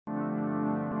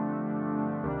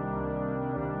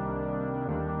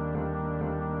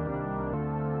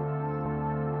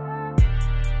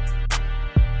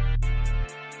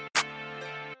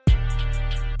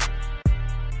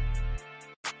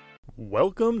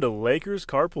Welcome to Lakers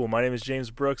Carpool. My name is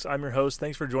James Brooks. I'm your host.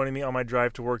 Thanks for joining me on my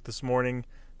drive to work this morning.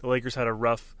 The Lakers had a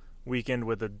rough weekend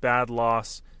with a bad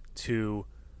loss to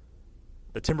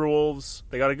the Timberwolves.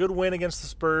 They got a good win against the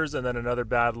Spurs and then another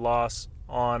bad loss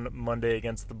on Monday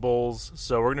against the Bulls.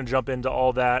 So we're going to jump into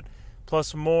all that,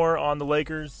 plus more on the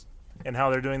Lakers and how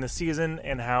they're doing this season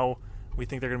and how we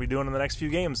think they're going to be doing in the next few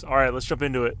games. All right, let's jump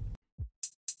into it.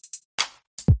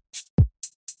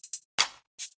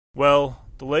 Well,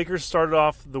 the Lakers started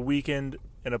off the weekend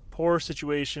in a poor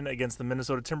situation against the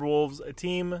Minnesota Timberwolves, a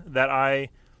team that I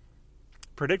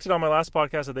predicted on my last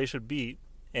podcast that they should beat,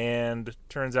 and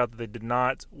turns out that they did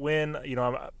not win.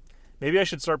 Maybe I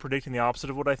should start predicting the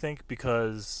opposite of what I think,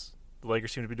 because the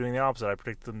Lakers seem to be doing the opposite. I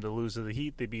predict them to lose to the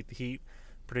Heat, they beat the Heat.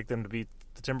 Predict them to beat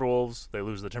the Timberwolves, they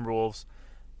lose to the Timberwolves.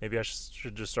 Maybe I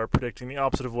should just start predicting the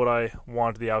opposite of what I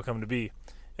want the outcome to be.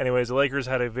 Anyways, the Lakers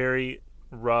had a very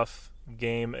rough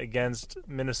game against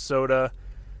Minnesota,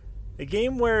 a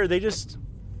game where they just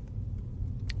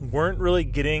weren't really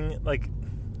getting,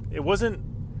 it wasn't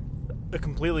a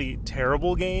completely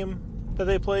terrible game that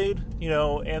they played.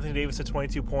 Anthony Davis had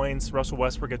 22 points, Russell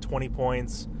Westbrook had 20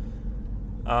 points.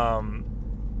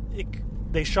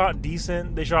 They shot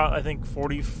decent. They shot, I think,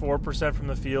 44% from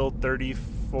the field,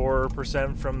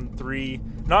 34% from three.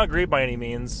 Not great by any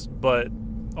means, but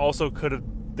also could have.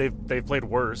 They've played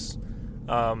worse.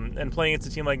 And playing against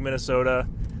a team like Minnesota,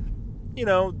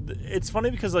 it's funny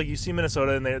because you see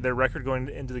Minnesota and their record going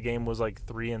into the game was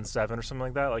 3-7 or something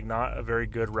like that, not a very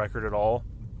good record at all.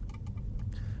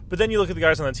 But then you look at the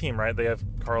guys on the team, right? They have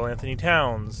Karl Anthony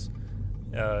Towns,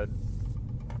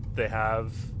 they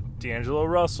have D'Angelo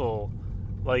Russell,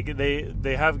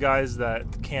 they have guys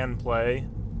that can play,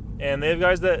 and they have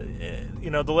guys that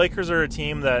the Lakers are a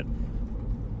team that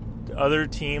other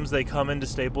teams, they come into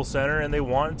Staples Center and they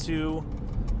want to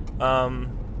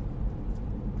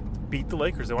beat the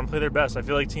Lakers. They want to play their best. I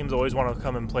feel like teams always want to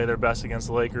come and play their best against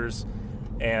the Lakers,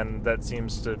 and that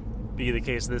seems to be the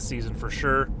case this season for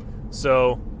sure.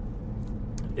 So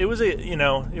it was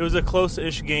a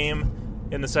close-ish game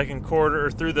in the second quarter,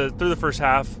 or through the first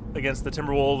half against the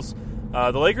Timberwolves.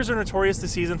 The Lakers are notorious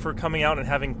this season for coming out and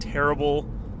having terrible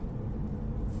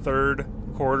third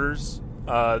quarters.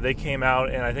 They came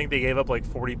out and I think they gave up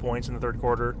 40 points in the third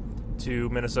quarter to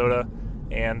Minnesota,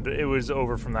 and it was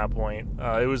over from that point.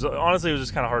 It was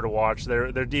just kind of hard to watch.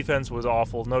 Their defense was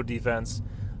awful, no defense.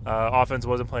 Offense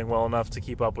wasn't playing well enough to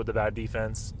keep up with the bad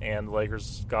defense, and the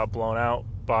Lakers got blown out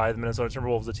by the Minnesota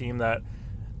Timberwolves, a team that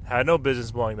had no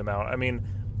business blowing them out. I mean,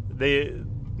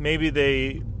 maybe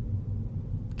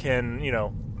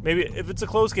if it's a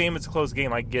close game, it's a close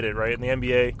game. I get it, right? In the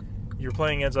NBA, you're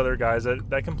playing against other guys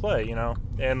that can play,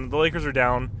 And the Lakers are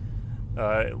down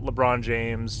LeBron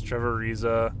James, Trevor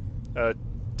Ariza,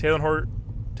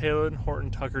 Talen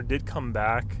Horton-Tucker did come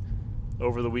back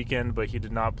over the weekend, but he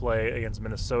did not play against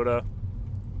Minnesota.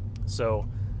 So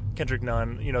Kendrick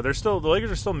Nunn, the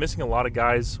Lakers are still missing a lot of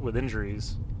guys with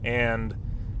injuries, and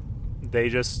they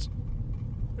just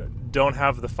don't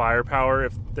have the firepower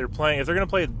if they're going to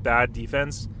play bad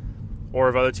defense, or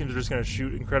if other teams are just going to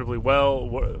shoot incredibly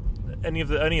well. Any of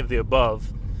the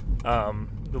above,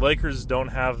 the Lakers don't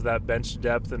have that bench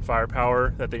depth and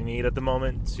firepower that they need at the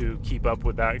moment to keep up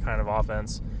with that kind of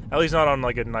offense, at least not on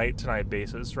a night-to-night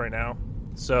basis right now.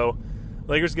 So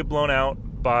Lakers get blown out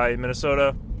by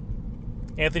Minnesota.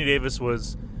 Anthony Davis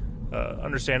was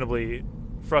understandably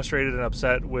frustrated and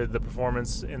upset with the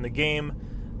performance in the game,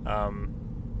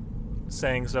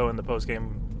 saying so in the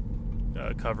post-game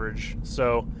coverage.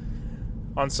 So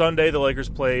on Sunday, the Lakers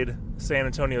played San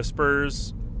Antonio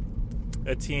Spurs,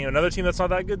 another team that's not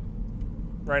that good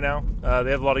right now.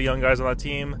 They have a lot of young guys on that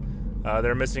team.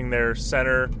 They're missing their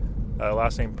center,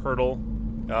 last name Pirtle.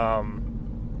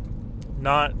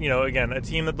 Again, a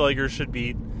team that the Lakers should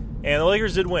beat. And the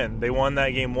Lakers did win. They won that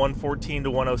game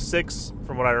 114-106,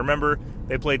 from what I remember.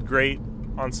 They played great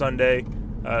on Sunday.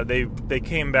 They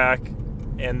came back,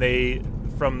 and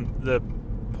from the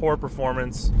poor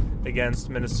performance against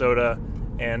Minnesota,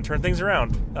 and turn things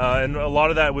around. And a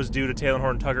lot of that was due to Talen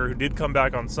Horton-Tucker, who did come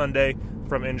back on Sunday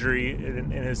from injury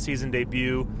in his season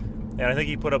debut. And I think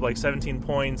he put up 17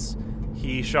 points.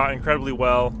 He shot incredibly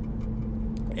well.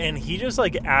 And he just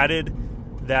added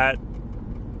that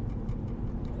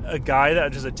a guy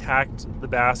that just attacked the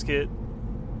basket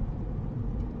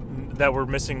that we're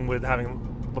missing with having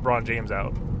LeBron James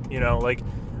out.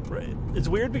 It's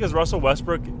weird because Russell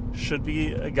Westbrook should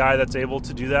be a guy that's able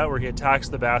to do that, where he attacks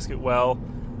the basket well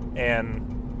and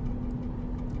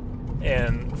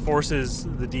forces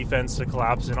the defense to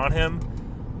collapse in on him.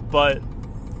 But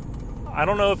I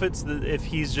don't know if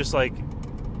he's just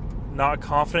not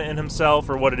confident in himself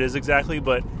or what it is exactly,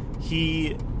 but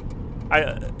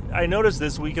I noticed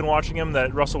this week in watching him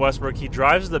that Russell Westbrook, he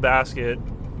drives the basket,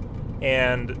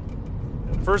 and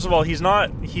first of all, he's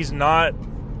not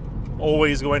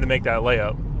always going to make that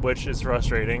layup, which is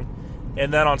frustrating.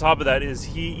 And then on top of that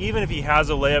is even if he has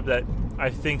a layup that I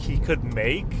think he could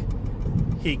make,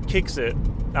 he kicks it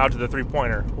out to the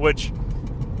three-pointer, which,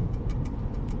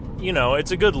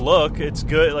 it's a good look. It's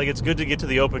good. Like, it's good to get to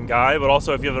the open guy, but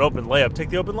also if you have an open layup, take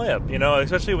the open layup,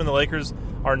 especially when the Lakers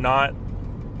are not,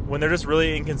 when they're just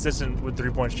really inconsistent with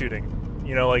three-point shooting.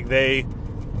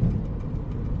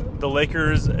 The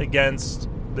Lakers against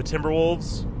the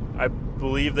Timberwolves, I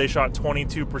believe they shot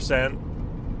 22%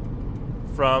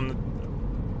 from,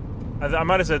 I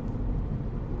might have said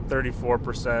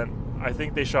 34%. I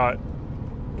think they shot,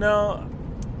 no,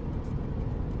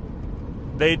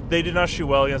 they did not shoot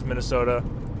well against Minnesota.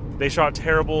 They shot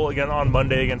terrible again on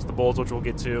Monday against the Bulls, which we'll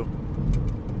get to.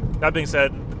 That being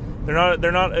said,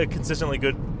 they're not a consistently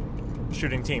good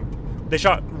shooting team. They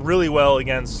shot really well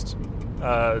against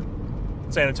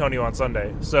San Antonio on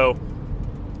Sunday, so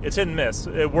it's hit and miss.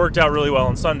 It worked out really well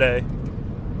on Sunday,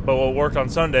 but what worked on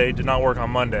Sunday did not work on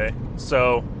Monday.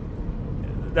 So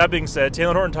that being said,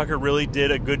 Talen Horton-Tucker really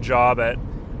did a good job at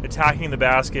attacking the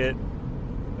basket,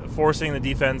 forcing the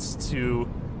defense to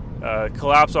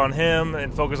collapse on him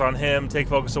and focus on him, take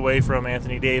focus away from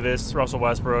Anthony Davis, Russell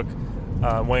Westbrook,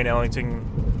 Wayne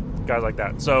Ellington, guys like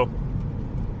that. So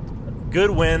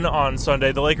good win on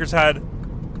Sunday. The Lakers had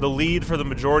the lead for the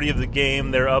majority of the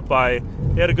game. They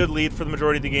had a good lead for the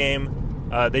majority of the game.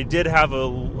 They did have a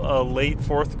late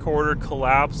fourth quarter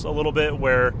collapse a little bit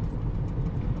where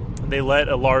they let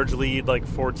a large lead, like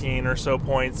 14 or so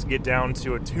points, get down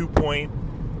to a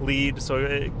 2-point lead. So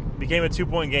it became a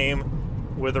 2-point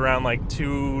game with around like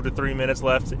 2 to 3 minutes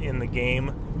left in the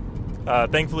game.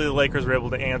 Thankfully, the Lakers were able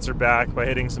to answer back by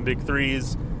hitting some big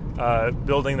threes,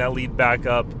 building that lead back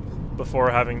up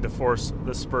before having to force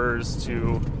the Spurs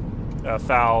to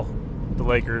foul the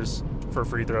Lakers for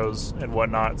free throws and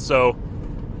whatnot. So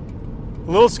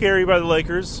a little scary by the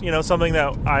Lakers, something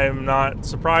that I'm not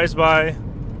surprised by,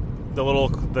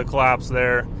 the collapse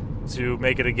there to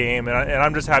make it a game. And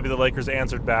I'm just happy the Lakers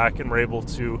answered back and were able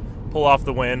to pull off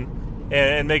the win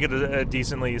and make it a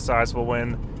decently sizable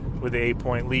win with the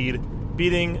 8-point lead,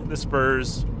 beating the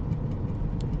Spurs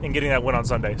and getting that win on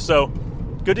Sunday. So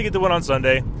good to get the win on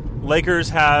Sunday. Lakers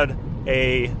had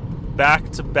a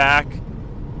back-to-back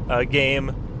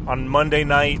game on Monday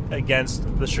night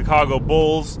against the Chicago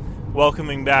Bulls,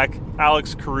 welcoming back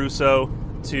Alex Caruso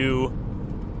to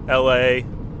LA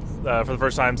for the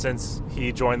first time since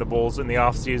he joined the Bulls in the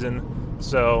offseason.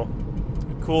 So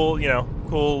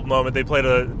cool moment. They played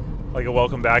a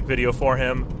welcome back video for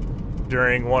him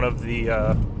during one of the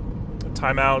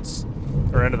timeouts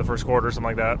or end of the first quarter or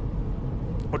something like that,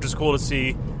 which is cool to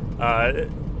see.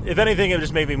 If anything, it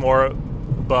just made me more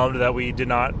bummed that we did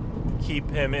not keep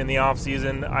him in the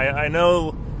offseason. I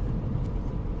know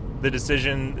the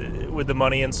decision with the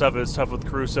money and stuff is tough with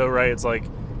Caruso, right? It's like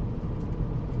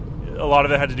a lot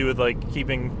of it had to do with like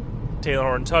keeping Talen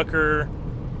Horton-Tucker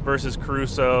versus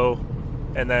Caruso,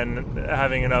 and then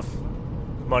having enough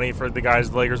money for the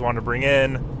guys the Lakers wanted to bring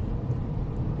in.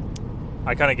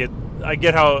 I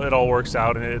get how it all works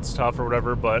out, and it's tough or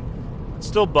whatever, but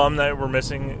still bummed that we're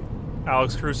missing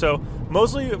Alex Caruso,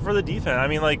 mostly for the defense. I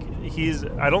mean, like,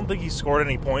 I don't think he scored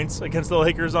any points against the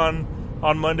Lakers on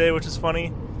Monday, which is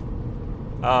funny.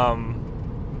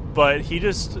 But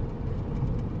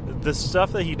the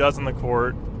stuff that he does on the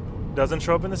court doesn't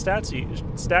show up in the stat sheet,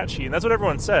 and that's what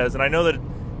everyone says. And I know that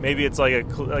maybe it's like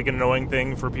an annoying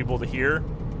thing for people to hear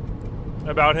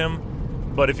about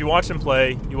him, but if you watch him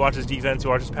play, you watch his defense,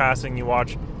 you watch his passing, you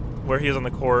watch where he is on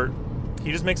the court,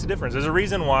 he just makes a difference. There's a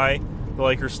reason why the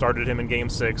Lakers started him in Game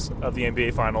 6 of the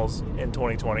NBA Finals in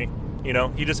 2020.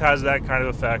 He just has that kind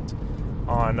of effect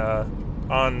on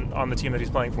the team that he's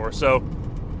playing for. So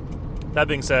that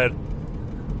being said,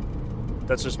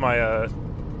 that's just my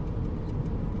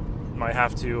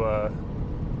have to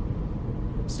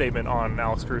statement on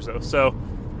Alex Caruso. So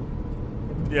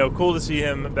cool to see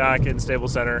him back in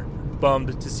Staples Center.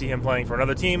 Bummed to see him playing for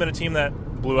another team and a team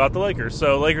that blew out the Lakers.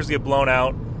 So Lakers get blown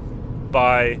out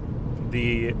by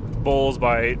the Bulls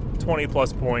by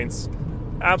 20-plus points.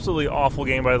 Absolutely awful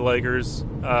game by the Lakers.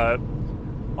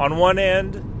 On one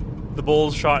end, the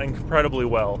Bulls shot incredibly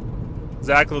well.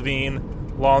 Zach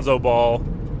LaVine, Lonzo Ball,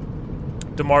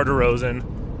 DeMar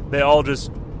DeRozan, they all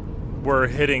just were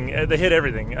hitting. They hit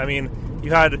everything. I mean,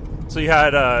 you had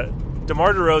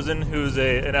DeMar DeRozan, who's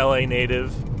an LA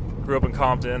native, grew up in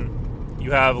Compton.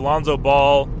 You have Lonzo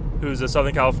Ball, who's a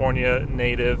Southern California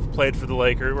native, played for the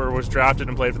Lakers, or was drafted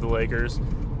and played for the Lakers.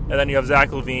 And then you have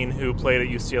Zach LaVine, who played at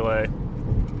UCLA.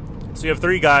 So you have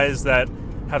 3 guys that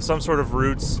have some sort of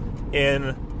roots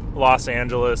in Los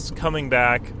Angeles, coming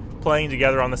back, playing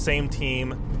together on the same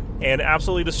team, and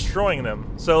absolutely destroying them.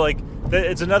 So, like,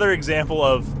 it's another example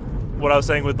of what I was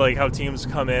saying with, like, how teams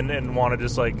come in and want to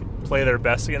just, like, play their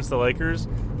best against the Lakers.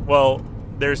 Well,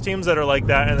 there's teams that are like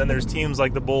that, and then there's teams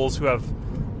like the Bulls who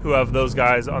have those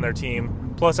guys on their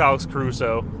team, plus Alex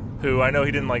Caruso, who I know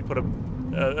he didn't, like, put a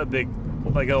big,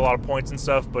 like, a lot of points and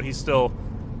stuff, but he still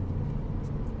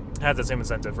has that same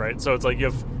incentive, right? So it's like you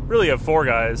have 4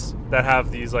 guys that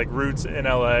have these, like, roots in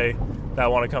LA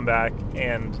that want to come back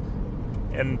and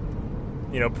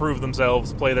you know, prove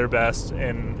themselves, play their best,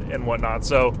 and whatnot.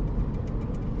 So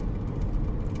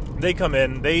they come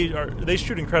in, they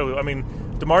shoot incredibly. I mean,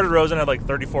 DeMar DeRozan had like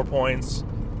 34 points,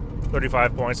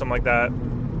 35 points, something like that,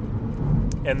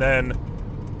 and then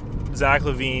Zach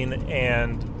LaVine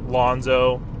and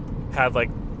Lonzo had like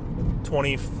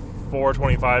 24,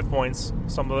 25 points,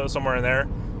 somewhere in there,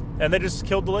 and they just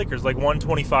killed the Lakers, like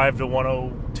 125 to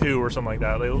 102 or something like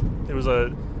that. It was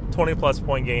a 20-plus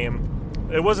point game.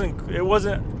 It wasn't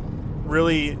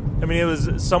really. I mean, it was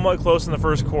somewhat close in the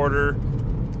first quarter.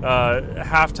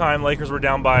 Halftime, Lakers were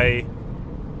down by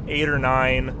 8 or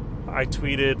 9. I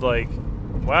tweeted like,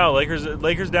 "Wow,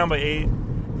 Lakers down by 8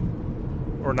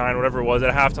 or 9, whatever it was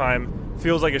at halftime.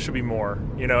 Feels like it should be more."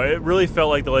 You know, it really felt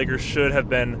like the Lakers should have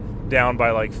been down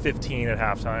by like 15 at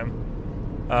halftime,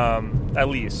 at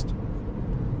least.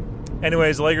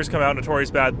 Anyways, the Lakers come out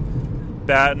notoriously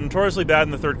bad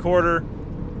in the third quarter.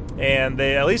 And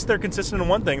they're consistent in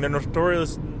one thing. They're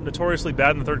notoriously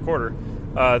bad in the third quarter.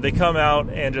 They come out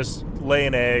and just lay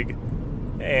an egg,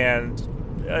 and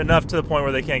enough to the point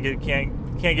where they can't get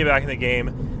back in the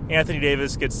game. Anthony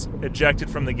Davis gets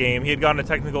ejected from the game. He had gotten a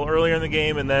technical earlier in the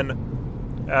game, and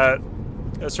then at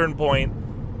a certain point,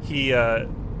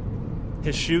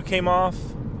 his shoe came off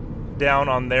down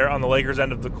on the Lakers'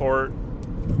 end of the court,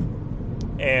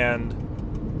 and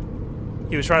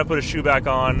he was trying to put his shoe back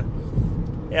on.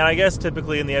 And I guess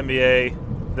typically in the NBA,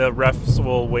 the refs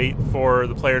will wait for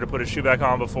the player to put his shoe back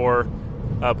on before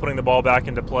putting the ball back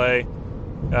into play.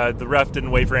 The ref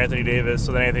didn't wait for Anthony Davis,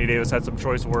 so then Anthony Davis had some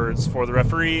choice words for the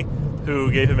referee,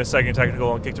 who gave him his second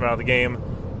technical and kicked him out of the game.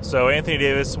 So Anthony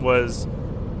Davis was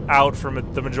out for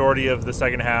the majority of the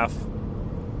second half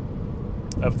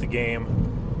of the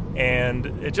game. And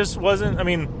it just wasn't, I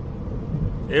mean,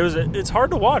 it's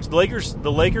hard to watch. The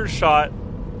Lakers shot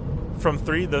from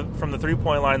the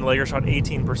three-point line, the Lakers shot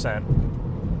 18%.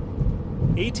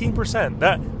 18%.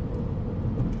 That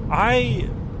I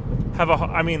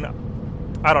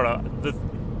don't know.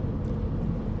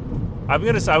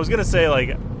 I was gonna say,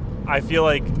 like, I feel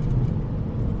like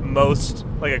most,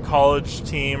 like, a college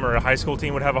team or a high school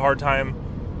team would have a hard time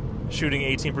shooting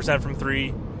 18% from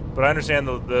 3, but I understand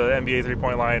the NBA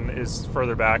three-point line is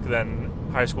further back than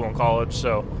high school and college,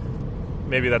 so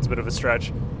maybe that's a bit of a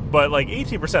stretch. But, like,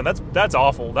 18%, that's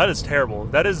awful. That is terrible.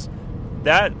 That has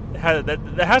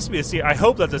to be I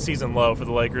hope that's a season low for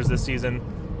the Lakers this season.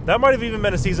 That might have even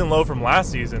been a season low from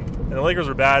last season, and the Lakers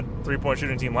were a bad three-point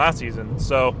shooting team last season.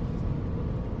 So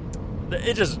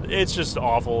it's just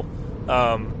awful.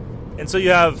 And so you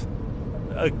have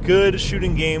a good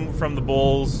shooting game from the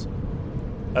Bulls,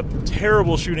 a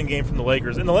terrible shooting game from the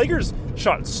Lakers, and the Lakers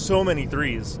shot so many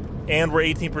threes and were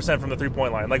 18% from the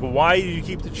three-point line. Like, why do you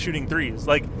keep shooting threes?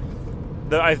 Like,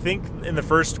 I think in the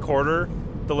first quarter,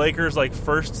 the Lakers, like,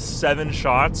 first 7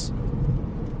 shots,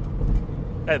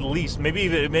 at least, maybe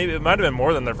it might have been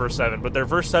more than their first 7, but their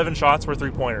first 7 shots were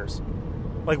three-pointers.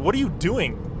 Like, what are you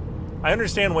doing? I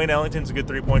understand Wayne Ellington's a good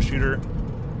three-point shooter.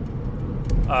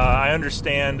 I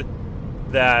understand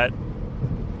that,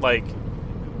 like,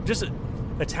 just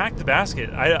attack the basket.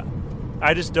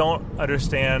 I just don't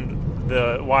understand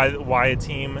why a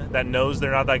team that knows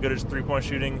they're not that good at three-point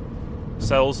shooting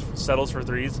settles for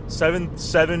threes.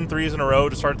 Seven threes in a row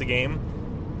to start the game.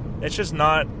 It's just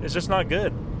not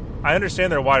good. I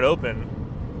understand they're wide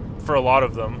open for a lot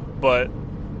of them, but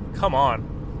come on.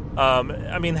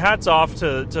 I mean, hats off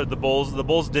to the Bulls. The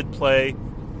Bulls did play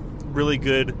really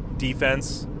good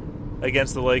defense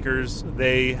against the Lakers.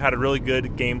 They had a really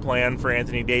good game plan for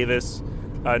Anthony Davis,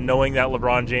 knowing that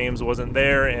LeBron James wasn't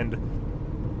there, and,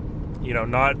 you know,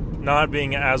 not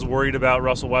being as worried about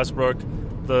Russell Westbrook.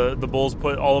 The Bulls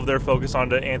put all of their focus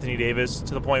onto Anthony Davis,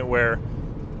 to the point where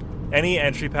any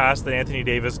entry pass that Anthony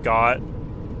Davis got,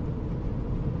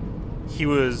 he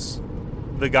was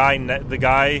the guy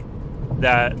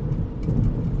that.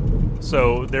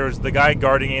 So there was the guy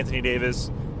guarding Anthony Davis,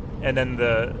 and then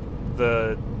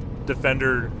the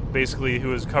defender basically who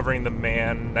was covering the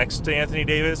man next to Anthony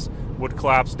Davis, would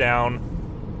collapse down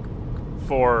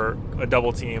for a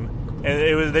double team,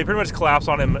 and they pretty much collapsed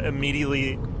on him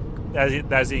immediately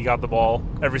as he got the ball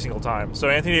every single time. So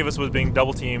Anthony Davis was being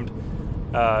double teamed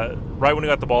right when he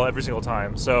got the ball every single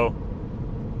time. So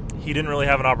he didn't really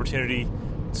have an opportunity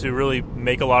to really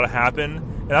make a lot of happen,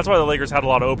 and that's why the Lakers had a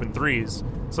lot of open threes.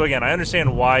 So again, I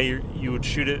understand why you would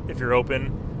shoot it if you're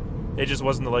open. It just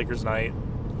wasn't the Lakers' night.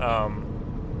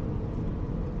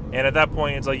 And at that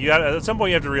point, it's like at some point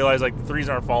you have to realize, like, the threes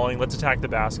aren't falling. Let's attack the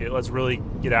basket. Let's really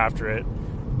get after it.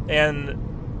 And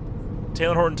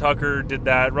Talen Horton-Tucker did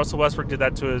that. Russell Westbrook did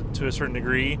that to a certain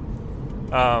degree.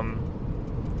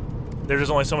 There's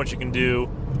just only so much you can do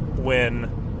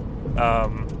when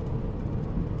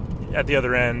at the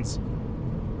other ends,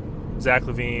 Zach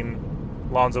LaVine,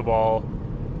 Lonzo Ball,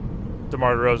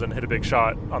 DeMar DeRozan hit a big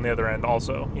shot on the other end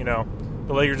also.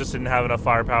 The Lakers just didn't have enough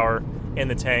firepower in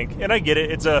the tank, and I get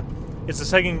it. It's the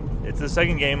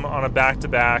second game on a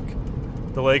back-to-back.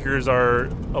 The Lakers are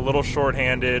a little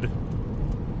short-handed.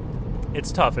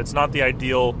 It's tough. It's not the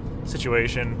ideal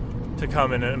situation to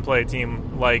come in and play a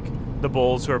team like the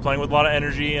Bulls, who are playing with a lot of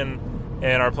energy and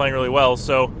are playing really well.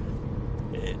 So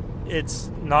it's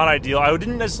not ideal. I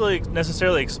didn't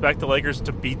necessarily expect the Lakers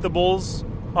to beat the Bulls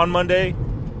on Monday.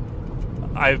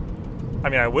 I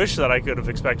wish that I could have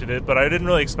expected it, but I didn't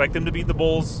really expect them to beat the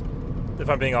Bulls, if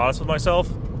I'm being honest with myself.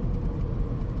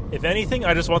 If anything,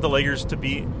 I just want the Lakers to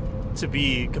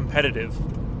be competitive.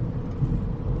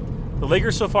 The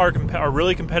Lakers so far are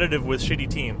really competitive with shitty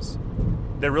teams.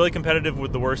 They're really competitive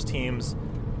with the worst teams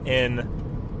in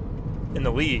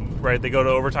the league, right? They go to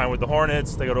overtime with the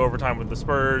Hornets. They go to overtime with the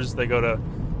Spurs.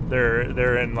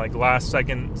 They're in like last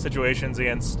second situations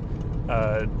against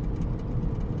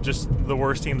just the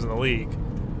worst teams in the league.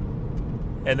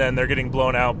 And then they're getting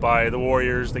blown out by the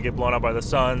Warriors. They get blown out by the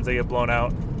Suns. They get blown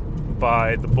out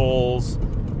by the Bulls.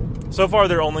 So far,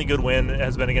 their only good win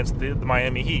has been against the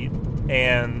Miami Heat.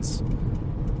 And,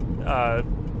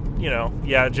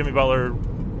 Jimmy Butler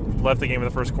left the game in the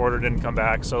first quarter, didn't come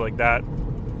back. So, like,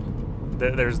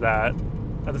 there's that.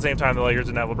 At the same time, the Lakers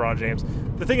didn't have LeBron James.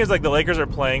 The thing is, like, the Lakers are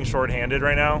playing shorthanded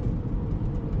right now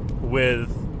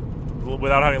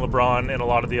without having LeBron and a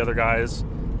lot of the other guys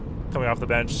coming off the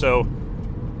bench. So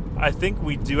I think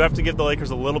we do have to give the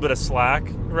Lakers a little bit of slack,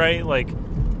 right? Like,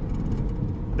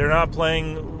 they're not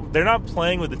playing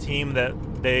with the team that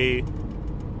they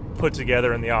put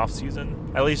together in the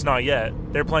offseason. At least not yet.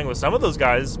 They're playing with some of those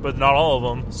guys, but not all of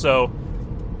them. So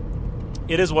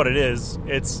it is what it is.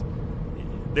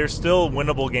 There's still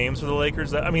winnable games for the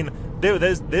Lakers. I mean,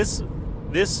 this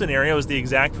scenario is the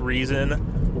exact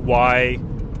reason why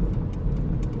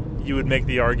you would make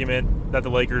the argument that the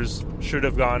Lakers should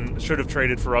have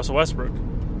traded for Russell Westbrook.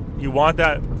 You want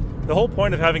that. The whole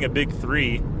point of having a big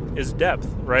three is depth,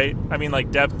 right? I mean,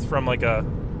 like, depth from like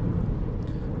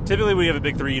typically when you have a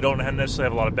big three, you don't necessarily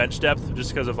have a lot of bench depth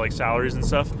just because of like salaries and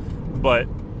stuff, but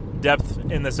depth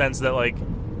in the sense that, like,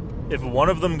 if one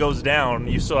of them goes down,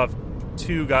 you still have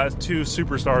two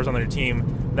superstars on their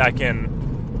team that can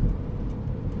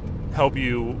help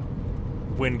you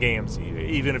win games,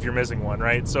 even if you're missing one,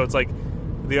 right? So it's like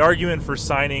the argument for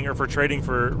signing or for trading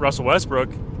for Russell Westbrook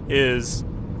is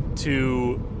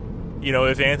to,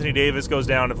 if Anthony Davis goes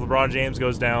down, if LeBron James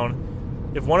goes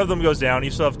down, if one of them goes down,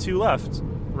 you still have two left,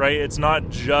 right? It's not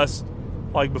just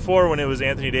like before when it was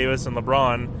Anthony Davis and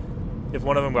LeBron. If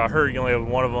one of them got hurt, you only have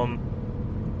one of them,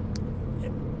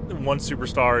 one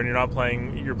superstar, and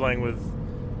you're playing with,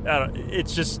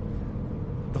 it's just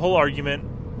the whole argument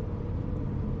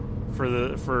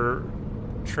for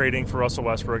trading for Russell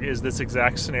Westbrook is this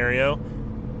exact scenario,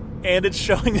 and it's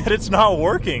showing that it's not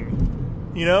working.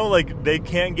 Like, they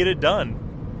can't get it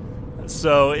done.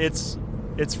 So it's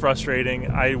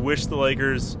frustrating. I wish the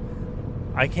Lakers.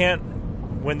 I can't.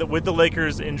 With the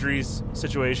Lakers injuries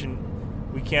situation,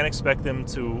 we can't expect them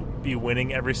to be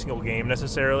winning every single game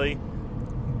necessarily,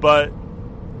 but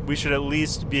we should at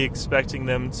least be expecting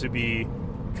them to be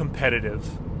competitive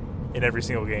in every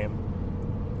single game.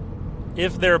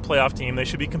 If they're a playoff team, they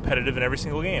should be competitive in every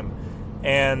single game.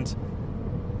 And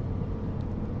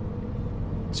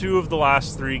 2 of the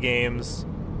last 3 games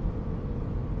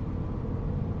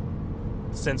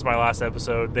since my last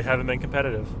episode, they haven't been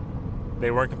competitive.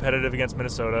 They weren't competitive against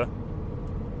Minnesota,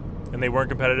 and they weren't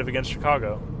competitive against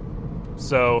Chicago.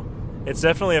 So it's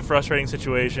definitely a frustrating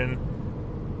situation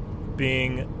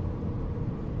being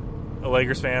a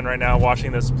Lakers fan right now,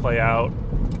 watching this play out.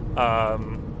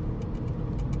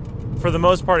 For the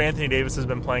most part, Anthony Davis has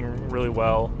been playing really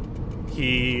well.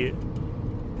 It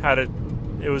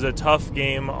was a tough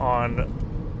game on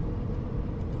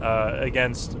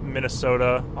against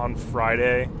Minnesota on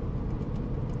Friday.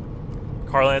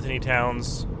 Karl Anthony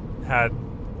Towns had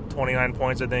 29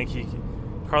 points, I think.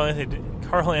 Karl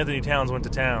Anthony Towns went to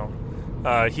town.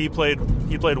 He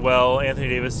played well. Anthony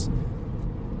Davis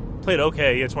played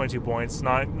okay. He had 22 points.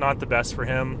 Not the best for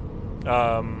him.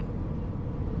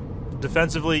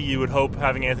 Defensively, you would hope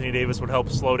having Anthony Davis would help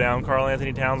slow down Karl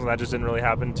Anthony Towns, and that just didn't really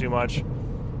happen too much.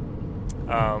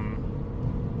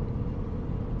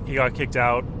 He got kicked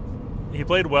out. He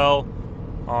played well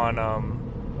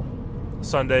on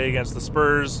Sunday against the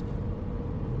Spurs.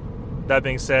 That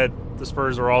being said, the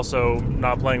Spurs were also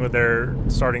not playing with their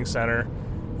starting center,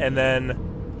 and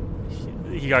then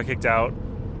he got kicked out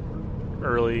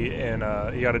early, and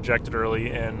he got ejected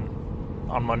early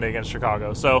on Monday against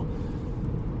Chicago. So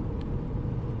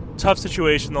tough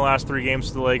situation the last 3 games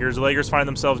for the Lakers. The Lakers find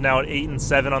themselves now at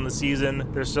 8-7 on the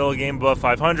season. They're still a game above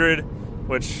 500,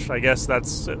 which I guess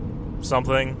that's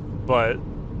something, but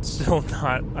still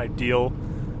not ideal.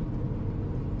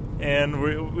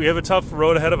 And we have a tough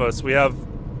road ahead of us. We have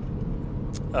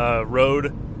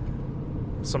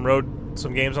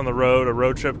some games on the road, a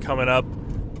road trip coming up,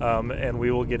 and we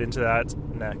will get into that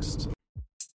next.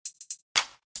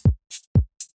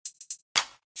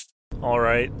 All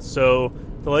right, so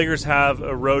the Lakers have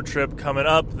a road trip coming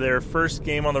up. Their first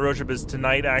game on the road trip is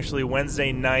tonight, actually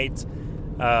Wednesday night,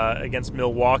 against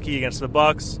Milwaukee, against the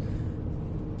Bucks.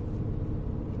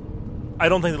 I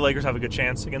don't think the Lakers have a good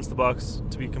chance against the Bucks,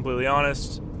 to be completely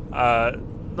honest.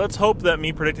 Let's hope that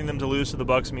me predicting them to lose to the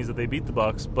Bucks means that they beat the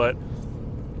Bucks. But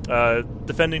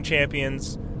defending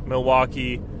champions,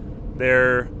 Milwaukee,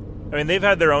 they've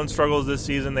had their own struggles this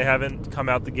season. They haven't come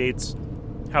out the gates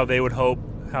how they would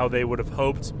have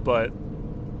hoped, but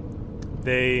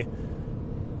they,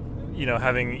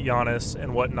 having Giannis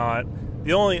and whatnot,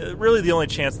 the only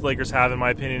chance the Lakers have, in my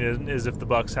opinion, is if the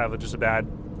Bucks have just a bad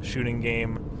shooting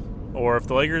game, or if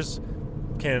the Lakers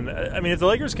can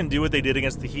do what they did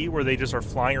against the Heat, where they just are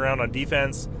flying around on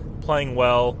defense, playing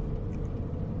well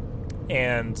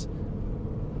on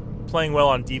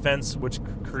defense, which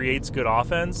creates good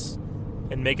offense,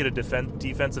 and make it a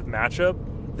defensive matchup,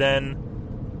 then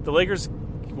the Lakers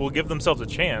will give themselves a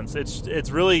chance. It's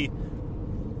really,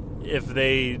 if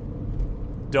they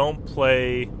don't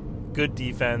play good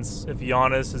defense, if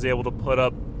Giannis is able to put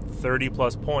up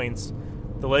 30-plus points,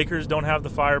 the Lakers don't have the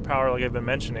firepower, like I've been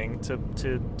mentioning,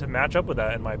 to match up with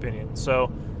that, in my opinion.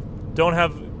 So don't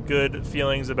have good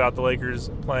feelings about the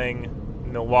Lakers playing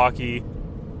Milwaukee.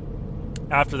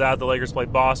 After that, the Lakers play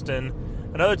Boston,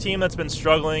 another team that's been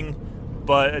struggling,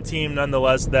 but a team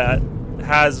nonetheless that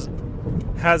has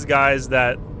guys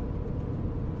that,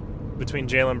 between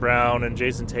Jaylen Brown and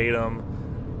Jason Tatum,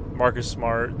 Marcus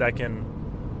Smart, that can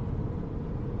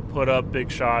put up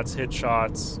big shots, hit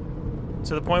shots,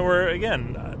 to the point where,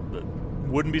 again,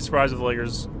 wouldn't be surprised if the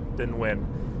Lakers didn't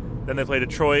win. Then they play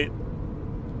Detroit,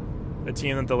 a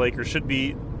team that the Lakers should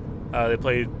beat. They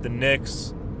played the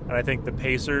Knicks, and I think the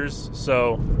Pacers.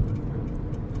 So,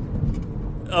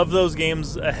 of those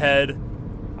games ahead,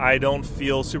 I don't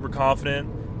feel super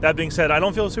confident. That being said, I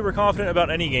don't feel super confident about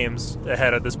any games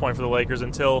ahead at this point for the Lakers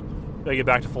until they get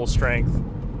back to full strength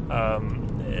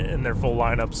in their full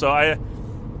lineup. So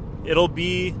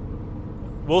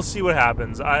we'll see what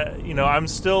happens.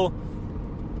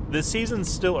 This season's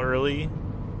still early,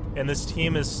 and this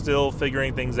team is still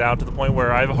figuring things out to the point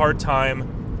where I have a hard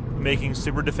time making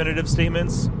super definitive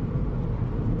statements.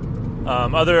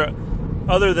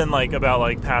 Other than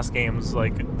about past games,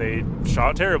 like they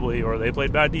shot terribly or they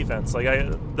played bad defense,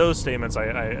 those statements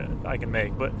I can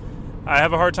make, but I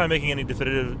have a hard time making any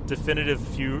definitive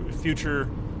future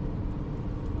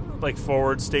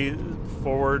forward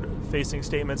facing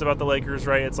statements about the Lakers.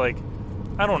 Right? It's like,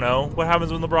 I don't know what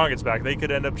happens when LeBron gets back. They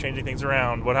could end up changing things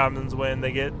around. What happens when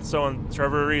they get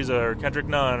Trevor Ariza or Kendrick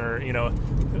Nunn, or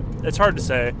it's hard to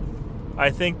say. I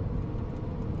think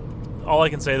all I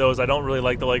can say, though, is I don't really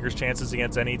like the Lakers' chances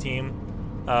against any team.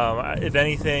 If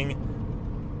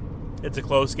anything, it's a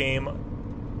close game.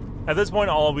 At this point,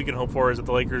 all we can hope for is that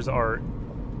the Lakers are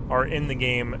in the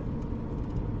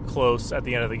game close at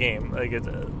the end of the game.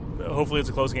 Hopefully it's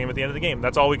a close game at the end of the game.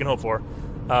 That's all we can hope for.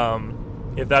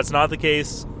 If that's not the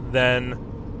case, then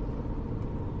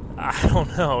I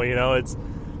don't know.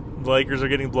 The Lakers are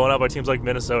getting blown out by teams like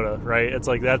Minnesota, right? It's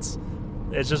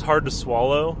it's just hard to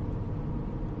swallow.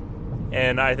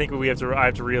 And I think I have to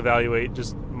reevaluate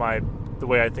just the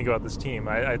way I think about this team.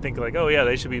 I think oh yeah,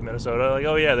 they should beat Minnesota.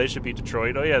 Oh yeah, they should beat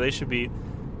Detroit. Oh yeah, they should beat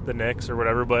the Knicks or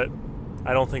whatever. But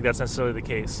I don't think that's necessarily the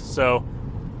case. So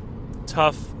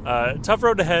tough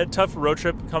road ahead, tough road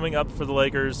trip coming up for the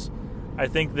Lakers. I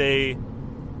think they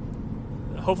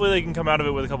hopefully they can come out of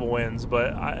it with a couple wins.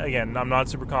 But again, I'm not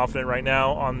super confident right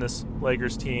now on this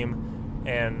Lakers team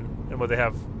and what they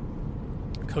have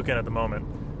cooking at the moment.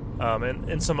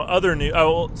 And some other news.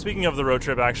 Oh, well, speaking of the road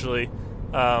trip, actually,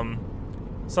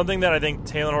 something that I think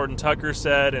Taylor Horton-Tucker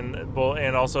said,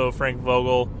 and also Frank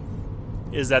Vogel,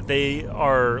 is that they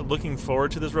are looking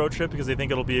forward to this road trip because they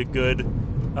think it'll be a good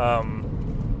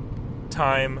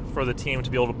time for the team to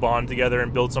be able to bond together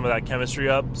and build some of that chemistry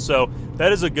up. So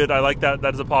that is I like that.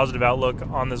 That is a positive outlook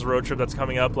on this road trip that's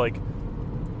coming up. Like,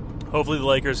 hopefully the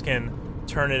Lakers can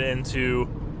turn it into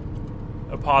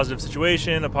a positive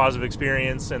situation, a positive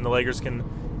experience, and the Lakers can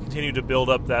continue to build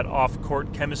up that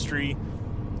off-court chemistry,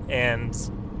 and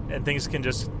things can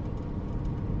just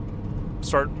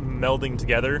start melding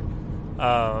together.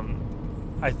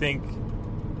 I think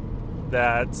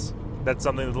that's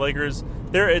something that the Lakers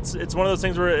it's one of those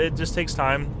things where it just takes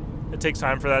time. It takes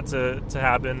time for that to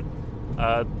happen.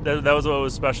 That was what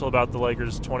was special about the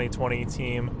Lakers 2020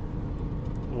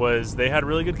 team, was they had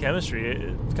really good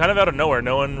chemistry. Kind of out of nowhere.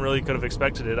 No one really could have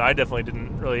expected it. I definitely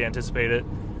didn't really anticipate it,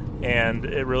 and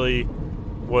it really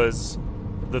was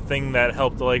the thing that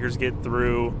helped the Lakers get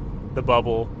through the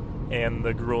bubble and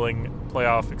the grueling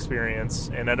playoff experience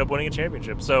and end up winning a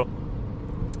championship. So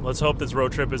let's hope this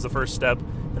road trip is the first step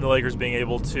in the Lakers being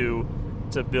able to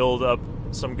build up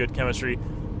some good chemistry.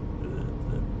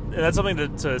 And that's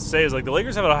something to say, is like the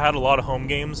Lakers have had a lot of home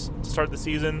games to start the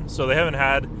season, so they haven't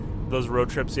had those road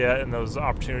trips yet and those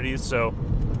opportunities. So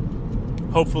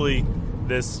hopefully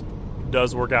this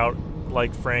does work out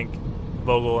like Frank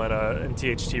Vogel and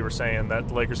THT were saying, that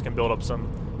the Lakers can build up some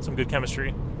good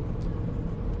chemistry.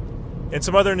 And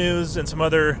some other news and some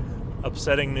other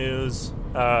upsetting news.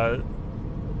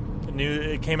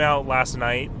 It came out last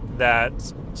night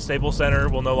that Staples Center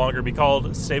will no longer be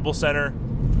called Staples Center,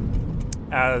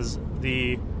 as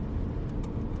the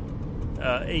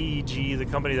AEG, the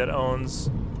company that owns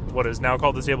what is now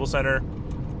called the Staples Center,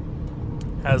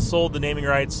 has sold the naming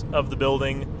rights of the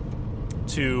building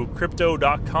to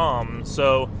Crypto.com.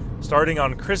 So starting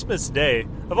on Christmas Day,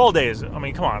 of all days, I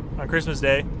mean, come on Christmas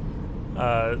Day,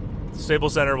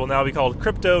 Staples Center will now be called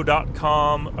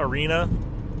Crypto.com Arena,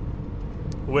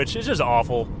 which is just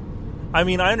awful. I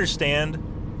mean, I understand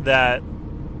that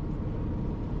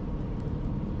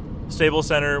Staples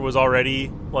Center was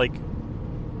already, like,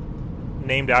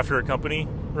 named after a company,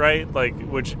 right? Like,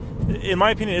 which, in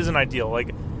my opinion, isn't ideal.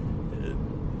 Like,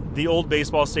 the old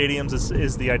baseball stadiums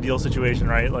is the ideal situation,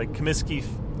 right? Like Comiskey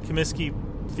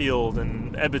Field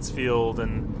and Ebbets Field,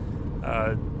 and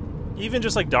even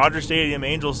just like Dodger Stadium,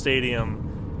 Angel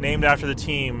Stadium, named after the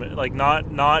team. Like,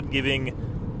 not giving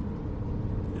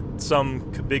some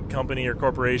big company or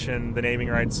corporation the naming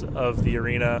rights of the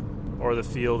arena or the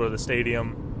field or the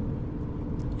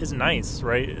stadium is nice,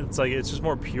 right? It's like, it's just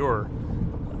more pure.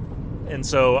 And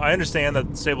so I understand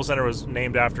that Staples Center was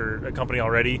named after a company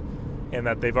already, and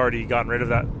that they've already gotten rid of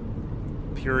that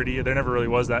purity. There never really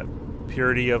was that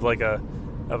purity of like a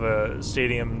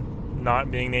stadium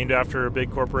not being named after a big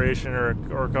corporation or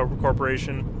a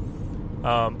corporation.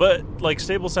 But like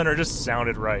Staples Center just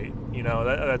sounded right. You know,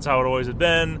 that's how it always had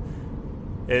been.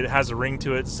 It has a ring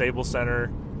to it, Staples Center.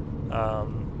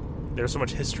 There's so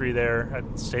much history there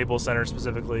at Staples Center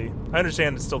specifically. I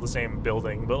understand it's still the same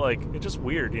building, but like, it's just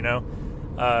weird, you know?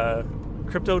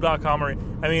 Crypto.com,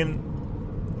 I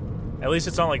mean, at least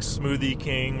it's not like Smoothie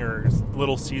King or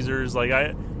Little Caesars. Like,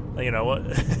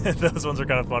 those ones are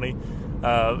kind of funny.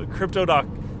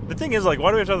 The thing is, like,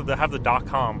 why do we have to have the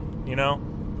 .com, you know?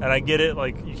 And I get it,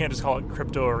 like, you can't just call it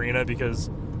Crypto Arena because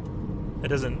it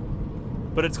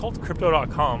doesn't, but it's called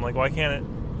Crypto.com. Like, why can't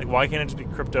it just be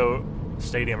Crypto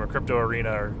Stadium or Crypto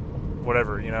Arena or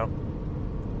whatever, you know?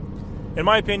 In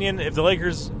my opinion, if the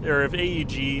Lakers, or if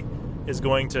AEG is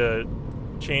going to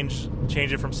change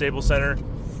it from Staples Center,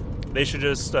 they should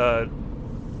just, forget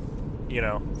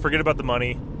about the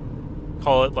money,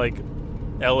 call it like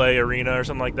LA Arena or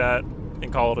something like that,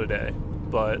 and call it a day.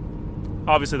 But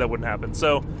obviously that wouldn't happen.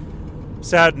 So,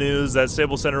 sad news that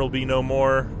Staples Center will be no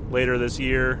more later this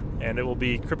year, and it will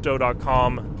be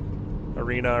Crypto.com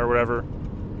Arena or whatever.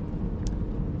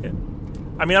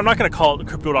 I mean, I'm not going to call it the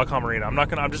Crypto.com Arena. I'm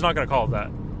just not going to call it that.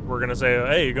 We're going to say,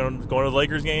 hey, you're going to the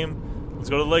Lakers game? Let's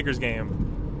go to the Lakers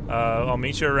game. I'll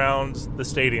meet you around the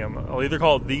stadium. I'll either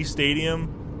call it the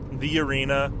stadium, the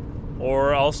arena,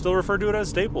 or I'll still refer to it as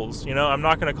Staples. You know, I'm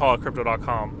not going to call it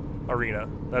Crypto.com Arena.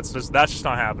 That's just not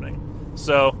happening.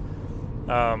 So,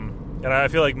 and I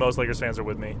feel like most Lakers fans are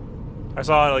with me. I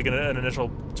saw like an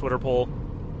initial Twitter poll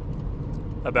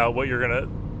about what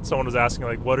someone was asking,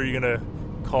 like, what are you going to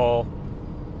call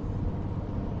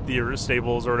the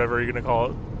Staples or whatever you're going to call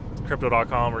it?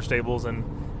 Crypto.com or Stables, and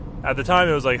at the time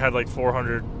it was had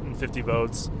 450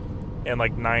 votes, and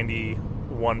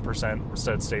 91%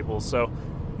 said Stables. So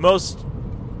most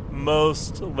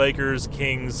Lakers,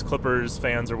 Kings, Clippers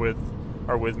fans are with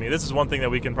me. This is one thing that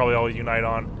we can probably all unite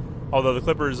on. Although the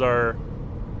Clippers are,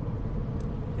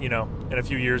 in a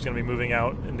few years going to be moving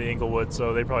out into Inglewood,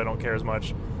 so they probably don't care as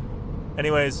much.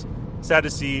 Anyways, sad to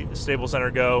see Staples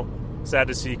Center go. Sad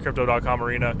to see Crypto.com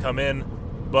Arena come in.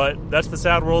 But that's the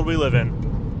sad world we live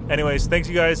in. Anyways, thanks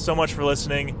you guys so much for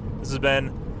listening. This has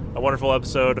been a wonderful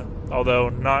episode, although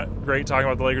not great talking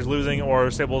about the Lakers losing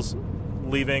or Staples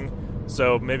leaving.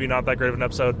 So maybe not that great of an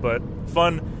episode, but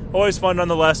fun. Always fun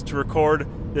nonetheless to record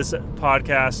this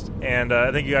podcast. And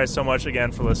thank you guys so much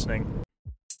again for listening.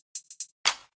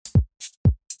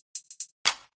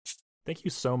 Thank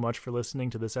you so much for listening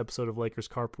to this episode of Lakers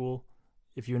Carpool.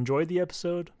 If you enjoyed the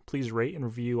episode, please rate and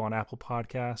review on Apple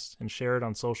Podcasts and share it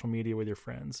on social media with your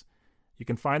friends. You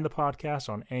can find the podcast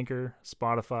on Anchor,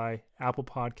 Spotify, Apple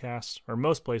Podcasts, or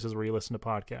most places where you listen to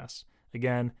podcasts.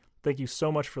 Again, thank you so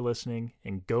much for listening,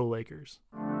 and go Lakers.